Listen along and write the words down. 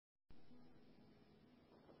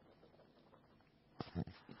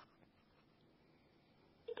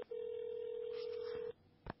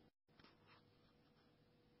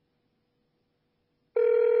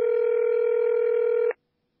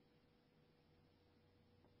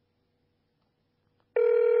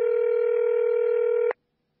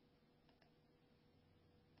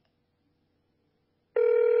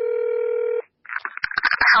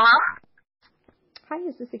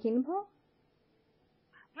Is this the Kingdom Hall?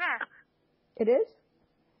 Yes. It is?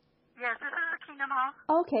 Yes, this is the Kingdom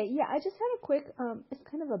Hall. Okay, yeah, I just had a quick, it's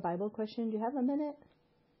kind of a Bible question. Do you have a minute?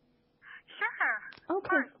 Sure.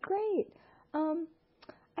 Okay, great.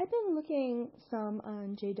 I've been looking some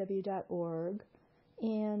on jw.org,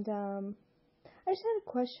 and I just had a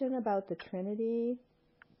question about the Trinity.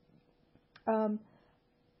 I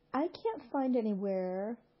can't find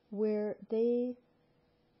anywhere where they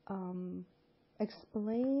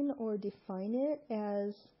explain or define it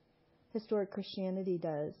as historic Christianity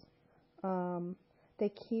does. They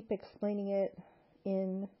keep explaining it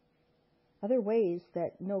in other ways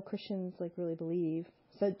that no Christians really believe.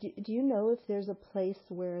 So do you know if there's a place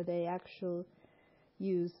where they actually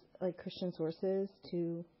use Christian sources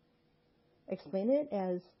to explain it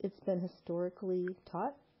as it's been historically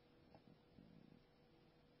taught?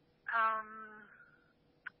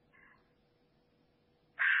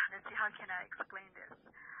 Let's see, how can I explain this?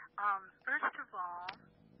 First of all,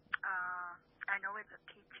 I know it's a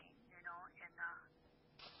teaching, in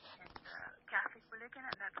the Catholic religion,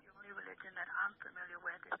 and that's the only religion that I'm familiar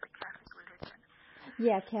with is the Catholic religion.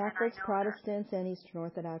 Yeah, Catholics, Protestants, and Eastern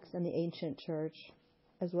Orthodox, and the ancient church,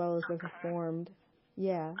 as well as the Reformed.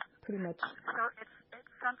 Yeah, pretty much. So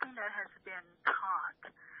it's something that has been taught,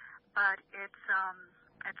 but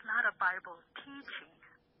it's not a Bible teaching,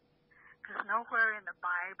 because nowhere in the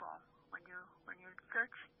Bible, when you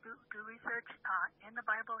do research in the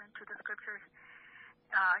Bible into the scriptures,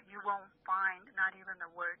 you won't find not even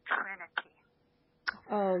the word Trinity.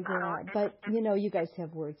 Oh, yeah, but you guys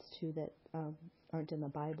have words too that aren't in the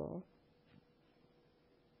Bible,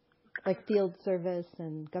 like field service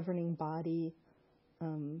and governing body,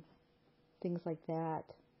 things like that.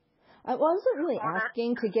 I wasn't really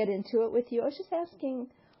asking to get into it with you. I was just asking,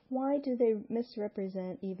 why do they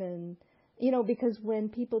misrepresent even, because when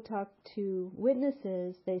people talk to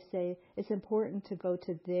witnesses, they say it's important to go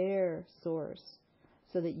to their source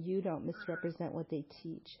so that you don't misrepresent what they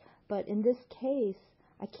teach. But in this case,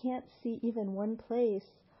 I can't see even one place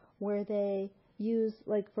where they use,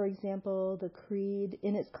 for example, the creed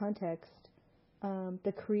in its context.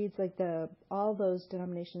 The creeds, all those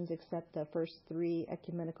denominations except the first three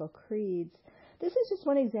ecumenical creeds. This is just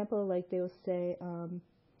one example. They will say, do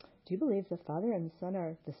you believe the Father and the Son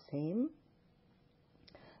are the same?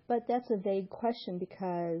 But that's a vague question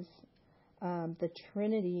because the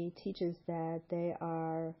Trinity teaches that they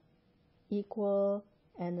are equal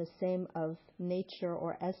and the same of nature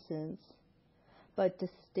or essence, but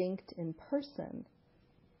distinct in person.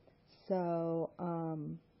 So,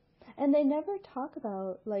 and they never talk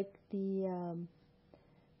about the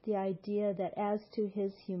idea that as to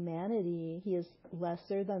his humanity, he is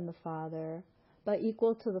lesser than the Father, but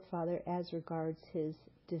equal to the Father as regards his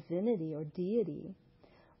divinity or deity,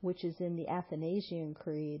 which is in the Athanasian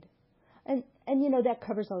Creed. And that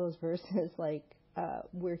covers all those verses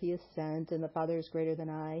where he is sent and the Father is greater than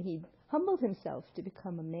I. He humbled himself to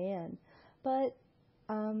become a man. But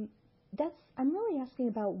I'm really asking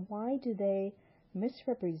about why do they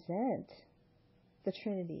misrepresent the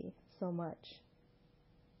Trinity so much?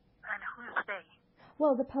 And who's they?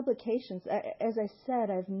 Well, the publications, as I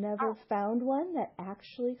said, I've never found one that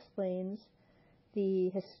actually explains the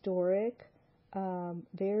historic,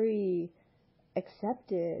 very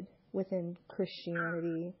accepted within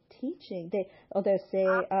Christianity teaching. They'll say,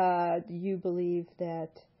 do you believe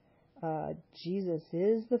that Jesus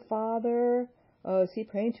is the Father? Oh, is he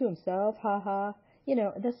praying to himself? Ha ha.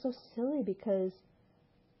 That's so silly because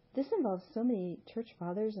this involves so many church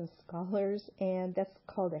fathers and scholars, and that's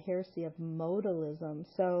called a heresy of modalism.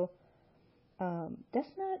 So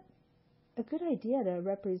that's not a good idea to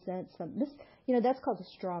represent that's called a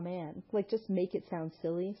straw man. Just make it sound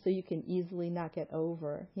silly so you can easily knock it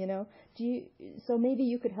over, So maybe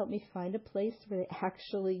you could help me find a place where they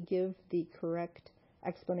actually give the correct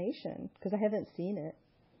explanation, because I haven't seen it.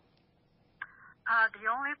 The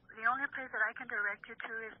only place that I can direct you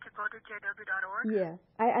to is to go to jw.org. Yeah,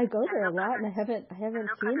 I go there a lot, and I haven't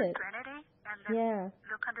seen it. Trinity, and then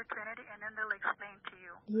look under Trinity, and then they'll explain to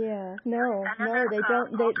you. Yeah, no, they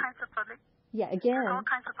don't. All kinds of again. There's all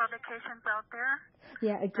kinds of publications out there.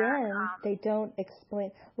 Yeah, again, they don't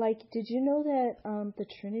explain. Did you know that the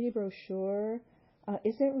Trinity brochure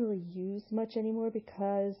isn't really used much anymore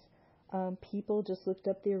because people just looked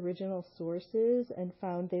up the original sources and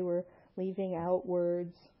found they were leaving out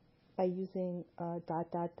words by using ...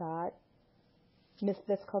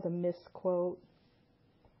 That's called a misquote.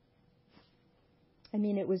 I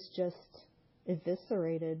mean, it was just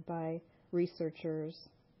eviscerated by researchers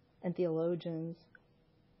and theologians.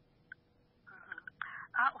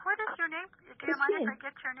 What is your name? Do you mind if I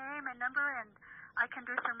get your name and number and I can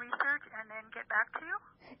do some research and then get back to you.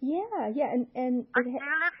 Yeah, and Do you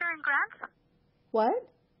live here in Grants? what?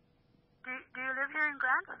 Do you live here in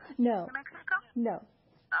Grants? No. New Mexico? No.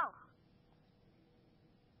 Oh.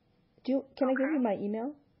 Can I give you my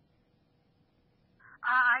email?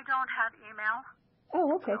 I don't have email.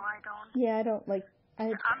 Oh, okay. So I don't. Yeah, I don't like.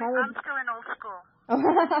 I'm still in old school.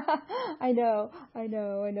 I know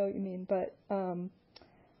what you mean, but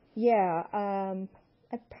yeah,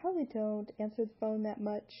 I probably don't answer the phone that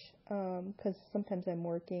much because sometimes I'm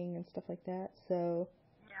working and stuff like that. So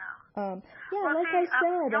yeah, well, like see, I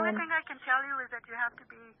said, the only thing I can tell you is that you have to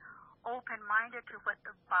be open-minded to what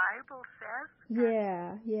the Bible says.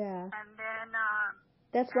 Yeah. And then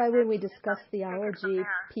that's why when we discuss theology,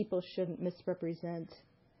 people shouldn't misrepresent,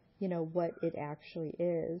 what it actually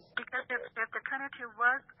is. Because if the Trinity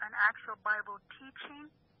was an actual Bible teaching,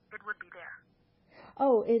 it would be there.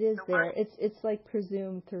 Oh, it is there. It's like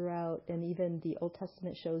presumed throughout, and even the Old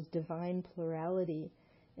Testament shows divine plurality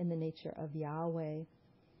in the nature of Yahweh.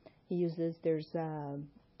 There's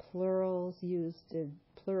plurals used,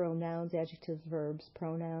 plural nouns, adjectives, verbs,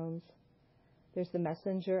 pronouns. There's the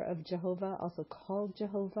messenger of Jehovah, also called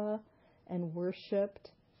Jehovah and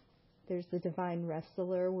worshipped. There's the divine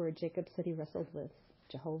wrestler, where Jacob said he wrestled with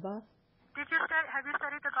Jehovah. Have you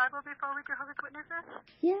studied the Bible before with Jehovah's Witnesses?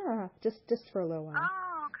 Yeah, just for a little while.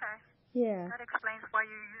 Oh, okay. Yeah. That explains why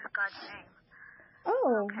you use God's name.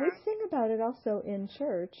 Oh, okay. We sing about it also in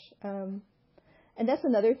church. And that's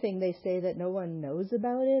another thing they say, that no one knows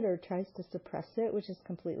about it or tries to suppress it, which is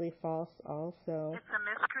completely false also. It's a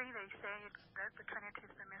mystery. They say that the Trinity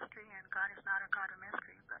is a mystery and God is not a God of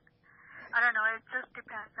mystery. But I don't know. It just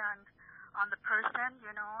depends on the person,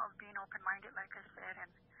 of being open-minded, like I said,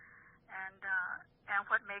 and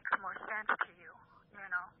what makes more sense to you,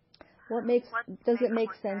 Does it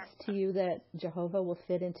make sense to you that Jehovah will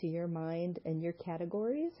fit into your mind and your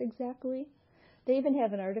categories exactly? They even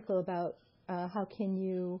have an article about how can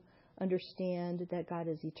you understand that God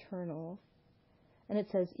is eternal. And it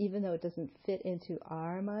says even though it doesn't fit into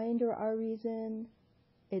our mind or our reason,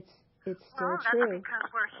 it's still true. That's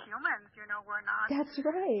because we're humans, we're not. That's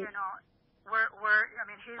right.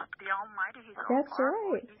 He's the Almighty. He's all That's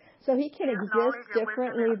powerful. right. So he can exist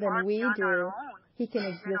differently than we do. He can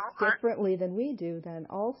exist differently than we do then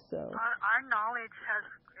also. Our knowledge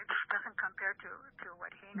doesn't compare to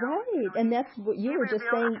what he knows. Right, and that's what you were just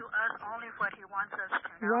saying. He reveals to us only what he wants us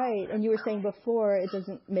to know. Right, and you were saying before it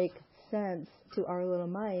doesn't make sense to our little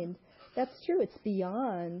mind. That's true. It's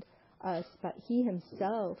beyond us, but he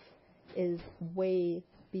himself is way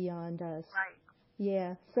beyond us. Right.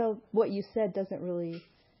 Yeah, so what you said doesn't really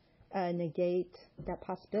negate that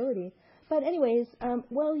possibility. But anyways,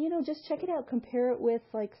 just check it out. Compare it with,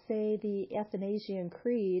 like, say, the Athanasian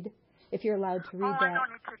Creed, if you're allowed to read that. I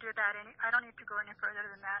don't need to do that. I don't need to go any further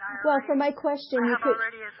than that. For my question, I have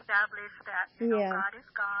already established that God is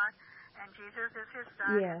God, and Jesus is his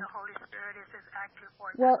Son, and the Holy Spirit is his active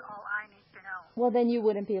force. That's all I need to know. Well, then you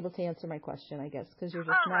wouldn't be able to answer my question, I guess, because you're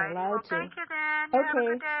just not allowed to. Thank you, then. Okay. Have a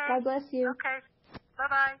good day. God bless you. Okay.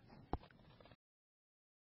 Bye-bye.